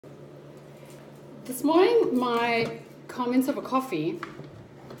This morning, my comments over coffee,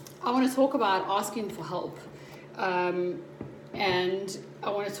 I want to talk about asking for help. And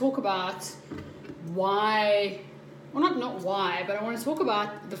I want to talk about why, well, not why, but I want to talk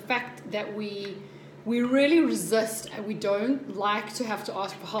about the fact that we really resist and we don't like to have to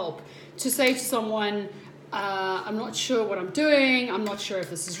ask for help. To say to someone, I'm not sure what I'm doing, I'm not sure if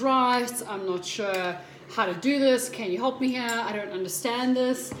this is right, I'm not sure how to do this, can you help me here, I don't understand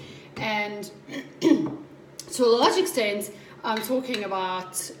this. And to a large extent, I'm talking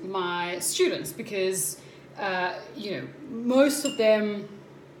about my students because, most of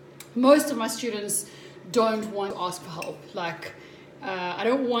my students don't want to ask for help. Like, I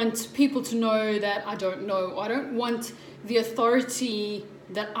don't want people to know that I don't know. I don't want the authority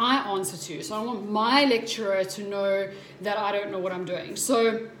that I answer to. So I want my lecturer to know that I don't know what I'm doing.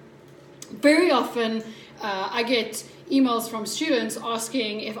 So very often I get emails from students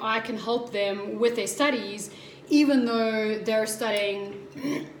asking if I can help them with their studies, even though they're studying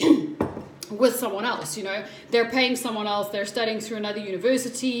with someone else. They're paying someone else, they're studying through another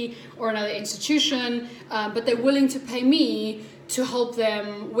university or another institution, but they're willing to pay me to help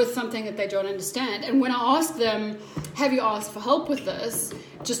them with something that they don't understand. And when I ask them, have you asked for help with this,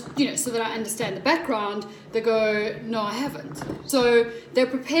 just so that I understand the background, they go, no, I haven't. So they're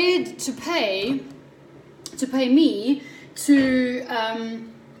prepared to pay me to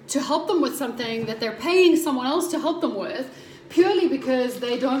help them with something that they're paying someone else to help them with, purely because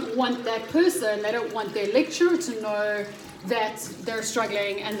they don't want that person, they don't want their lecturer to know that they're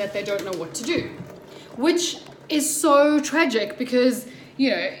struggling and that they don't know what to do. Which is so tragic because,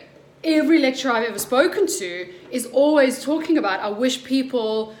 every lecturer I've ever spoken to is always talking about, I wish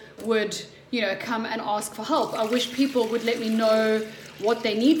people would, come and ask for help. I wish people would let me know what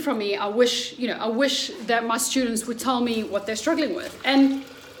they need from me. I wish that my students would tell me what they're struggling with. And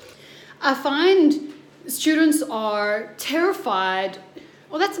I find students are terrified,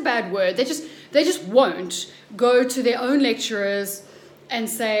 well, that's a bad word. They just won't go to their own lecturers and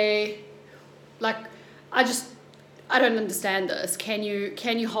say, like, I don't understand this. Can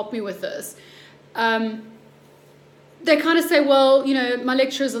you help me with this? They kind of say, well, my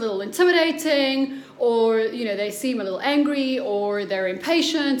lecturer is a little intimidating, or, they seem a little angry, or they're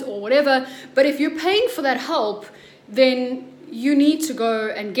impatient, or whatever. But if you're paying for that help, then you need to go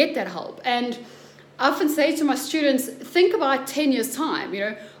and get that help. And I often say to my students, think about 10 years' time.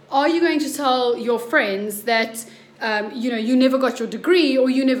 Are you going to tell your friends that you never got your degree, or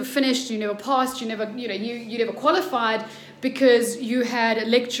you never finished, you never passed, you never qualified because you had a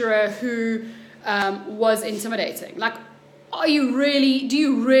lecturer who was intimidating? Like, do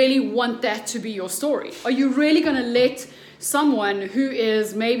you really want that to be your story? Are you really going to let someone who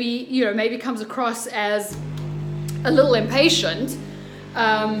is maybe comes across as a little impatient,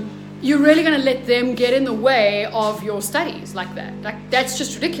 you're really going to let them get in the way of your studies like that? Like, that's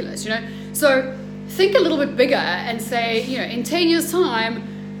just ridiculous, So think a little bit bigger and say, in 10 years' time,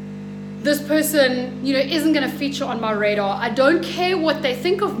 this person, isn't going to feature on my radar. I don't care what they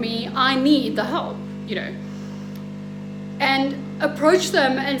think of me. I need the help, And approach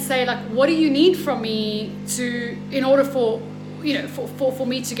them and say, like, what do you need from me in order for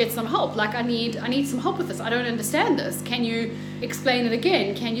me to get some help? Like, I need some help with this. I don't understand this. Can you explain it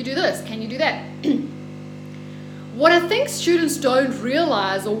again? Can you do this? Can you do that? What I think students don't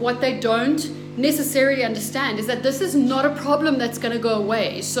realize, or what they don't necessarily understand, is that this is not a problem that's going to go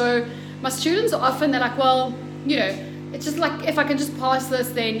away. So my students are often, they're like, well, it's just like, if I can just pass this,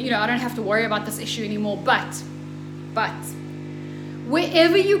 then, I don't have to worry about this issue anymore. But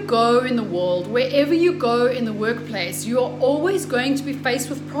wherever you go in the world, wherever you go in the workplace, you are always going to be faced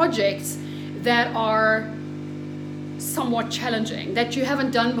with projects that are somewhat challenging, that you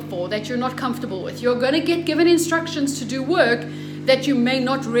haven't done before, that you're not comfortable with. You're going to get given instructions to do work that you may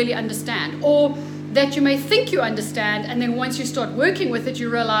not really understand, or that you may think you understand, and then once you start working with it, you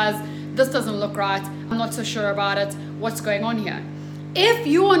realize, this doesn't look right, I'm not so sure about it, what's going on here? If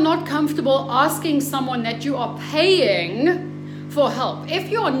you are not comfortable asking someone that you are paying for help, if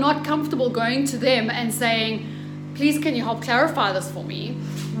you are not comfortable going to them and saying, please, can you help clarify this for me,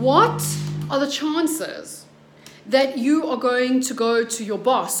 what are the chances that you are going to go to your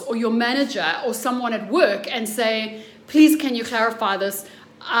boss or your manager or someone at work and say, please, can you clarify this?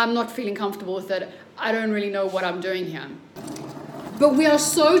 I'm not feeling comfortable with it. I don't really know what I'm doing here. But we are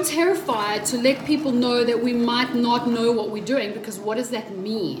so terrified to let people know that we might not know what we're doing, because what does that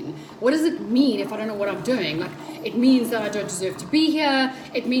mean? What does it mean if I don't know what I'm doing? Like, it means that I don't deserve to be here.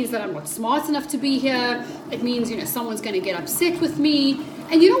 It means that I'm not smart enough to be here. It means, someone's going to get upset with me.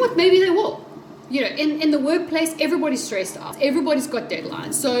 And you know what? Maybe they will. in the workplace, everybody's stressed out. Everybody's got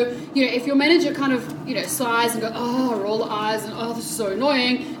deadlines. So, if your manager kind of, sighs and goes, oh, roll the eyes and, oh, this is so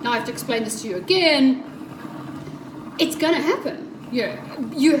annoying, now I have to explain this to you again, it's going to happen.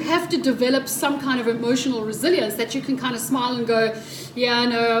 You have to develop some kind of emotional resilience that you can kind of smile and go, yeah,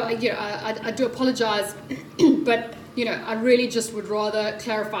 no, I do apologize, but, I really just would rather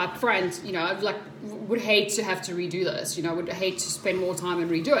clarify up front, I would hate to have to redo this, I would hate to spend more time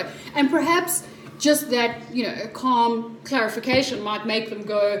and redo it. And perhaps just that, calm clarification might make them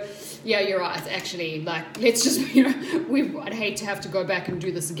go, yeah, you're right, actually, let's just, I'd hate to have to go back and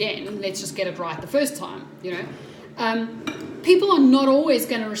do this again, and let's just get it right the first time, People are not always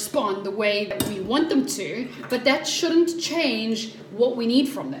going to respond the way that we want them to, but that shouldn't change what we need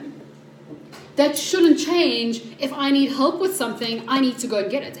from them. That shouldn't change. If I need help with something, I need to go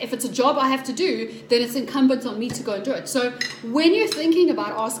and get it. If it's a job I have to do, then it's incumbent on me to go and do it. So when you're thinking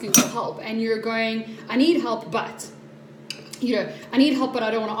about asking for help and you're going, I need help, but, I need help, but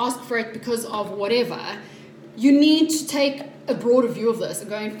I don't want to ask for it because of whatever, you need to take a broader view of this and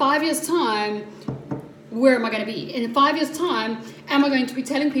go, in 5 years' time, where am I going to be? In 5 years' time, am I going to be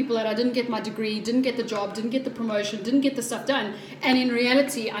telling people that I didn't get my degree, didn't get the job, didn't get the promotion, didn't get the stuff done? And in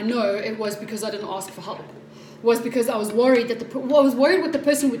reality, I know it was because I didn't ask for help. It was because I was worried that I was worried what the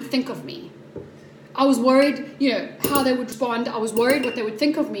person would think of me. I was worried, how they would respond. I was worried what they would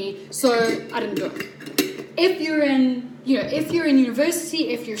think of me, so I didn't do it. If you're in university,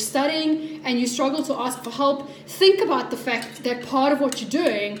 if you're studying and you struggle to ask for help, think about the fact that part of what you're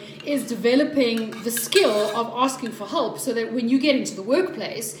doing is developing the skill of asking for help, so that when you get into the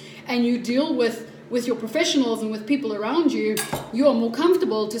workplace and you deal with your professionals and with people around you, you are more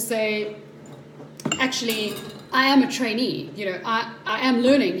comfortable to say, actually, I am a trainee. I am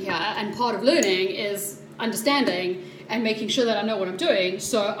learning here, and part of learning is understanding and making sure that I know what I'm doing.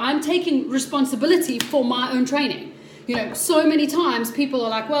 So I'm taking responsibility for my own training. So many times people are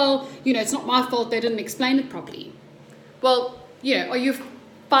like, well, it's not my fault, they didn't explain it properly. Well, are you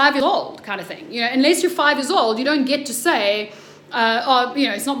 5 years old kind of thing? Unless you're 5 years old, you don't get to say,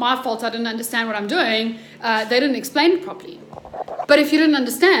 it's not my fault, I didn't understand what I'm doing, they didn't explain it properly. But if you didn't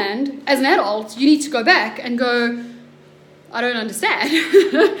understand, as an adult, you need to go back and go, I don't understand,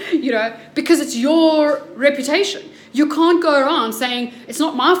 because it's your reputation. You can't go around saying, it's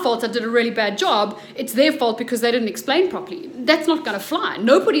not my fault, I did a really bad job, it's their fault because they didn't explain properly. That's not going to fly.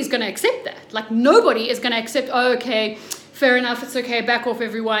 Nobody's going to accept that. Nobody is going to accept, oh, okay, fair enough, it's okay, back off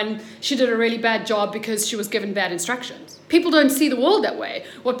everyone, she did a really bad job because she was given bad instructions. People don't see the world that way.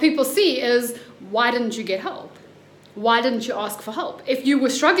 What people see is, why didn't you get help? Why didn't you ask for help? If you were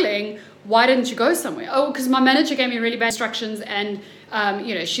struggling, why didn't you go somewhere? Oh, because my manager gave me really bad instructions and,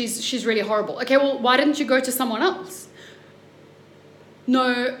 she's really horrible. Okay, well, why didn't you go to someone else?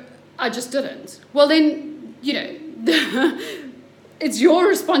 No, I just didn't. Well, then, it's your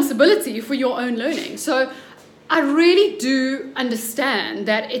responsibility for your own learning. So I really do understand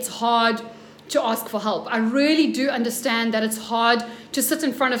that it's hard to ask for help. I really do understand that it's hard to sit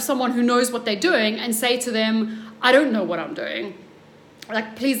in front of someone who knows what they're doing and say to them, I don't know what I'm doing.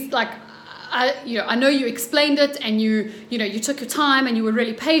 Please, I know you explained it and you took your time and you were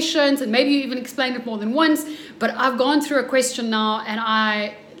really patient and maybe you even explained it more than once, but I've gone through a question now and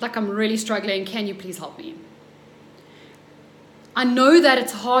I'm really struggling. Can you please help me? I know that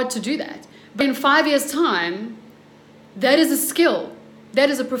it's hard to do that, but in 5 years' time, that is a skill. That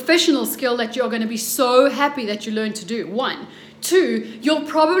is a professional skill that you're going to be so happy that you learned to do. 1. 2, you'll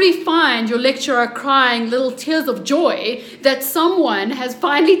probably find your lecturer crying little tears of joy that someone has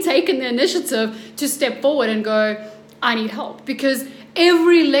finally taken the initiative to step forward and go, I need help. Because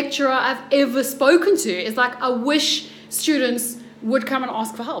every lecturer I've ever spoken to is like, I wish students would come and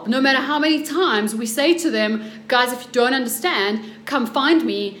ask for help. No matter how many times we say to them, guys, if you don't understand, come find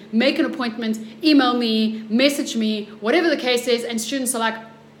me, make an appointment, email me, message me, whatever the case is. And students are like,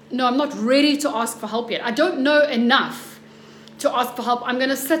 no, I'm not ready to ask for help yet. I don't know enough to ask for help. I'm going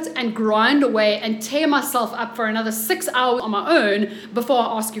to sit and grind away and tear myself up for another 6 hours on my own before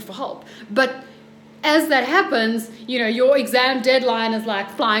I ask you for help. But as that happens, your exam deadline is like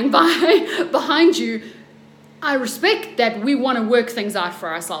flying by behind you. I respect that we want to work things out for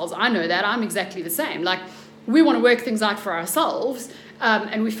ourselves. I know that. I'm exactly the same. We want to work things out for ourselves,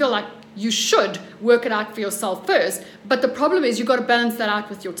 and we feel like you should work it out for yourself first. But the problem is you've got to balance that out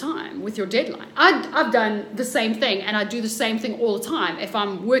with your time, with your deadline. I've done the same thing, and I do the same thing all the time. If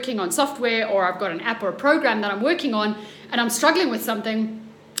I'm working on software or I've got an app or a program that I'm working on and I'm struggling with something,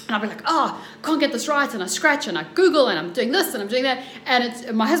 and I'll be like, can't get this right, and I scratch and I Google and I'm doing this and I'm doing that.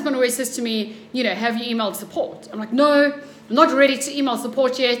 And my husband always says to me, have you emailed support? I'm like, no, I'm not ready to email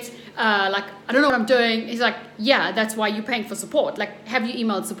support yet. Like, I don't know what I'm doing. He's like, yeah, that's why you're paying for support. Like, have you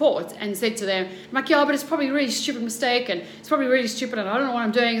emailed support and said to them, I'm like, yeah, but it's probably a really stupid mistake and it's probably really stupid and I don't know what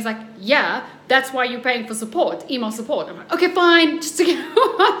I'm doing. He's like, yeah, that's why you're paying for support. Email support. I'm like, okay, fine, just to get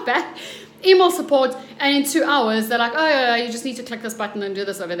my back. Email support, and in 2 hours, they're like, oh, yeah, you just need to click this button and do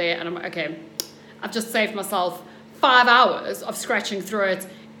this over there. And I'm like, okay, I've just saved myself 5 hours of scratching through it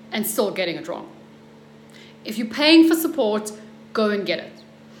and still getting it wrong. If you're paying for support, go and get it.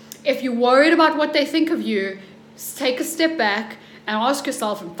 If you're worried about what they think of you, take a step back and ask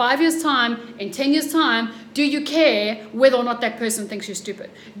yourself, in 5 years' time, in 10 years' time, do you care whether or not that person thinks you're stupid?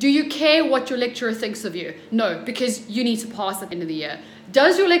 Do you care what your lecturer thinks of you? No, because you need to pass at the end of the year.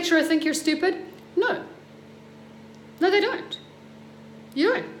 Does your lecturer think you're stupid? No. No, they don't.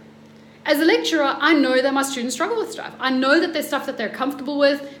 You don't. As a lecturer, I know that my students struggle with stuff. I know that there's stuff that they're comfortable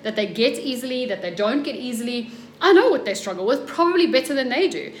with, that they get easily, that they don't get easily. I know what they struggle with, probably better than they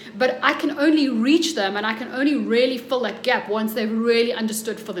do. But I can only reach them and I can only really fill that gap once they've really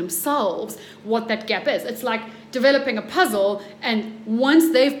understood for themselves what that gap is. It's like developing a puzzle, and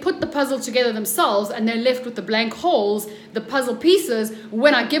once they've put the puzzle together themselves and they're left with the blank holes, the puzzle pieces,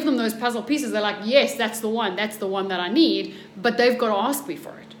 when I give them those puzzle pieces, they're like, yes, that's the one that I need, but they've got to ask me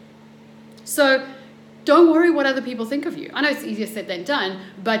for it. So don't worry what other people think of you. I know it's easier said than done,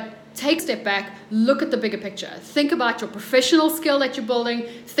 but take a step back, look at the bigger picture. Think about your professional skill that you're building.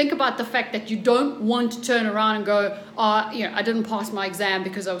 Think about the fact that you don't want to turn around and go, I didn't pass my exam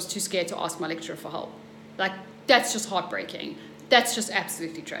because I was too scared to ask my lecturer for help. Like, that's just heartbreaking. That's just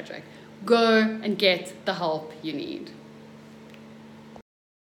absolutely tragic. Go and get the help you need.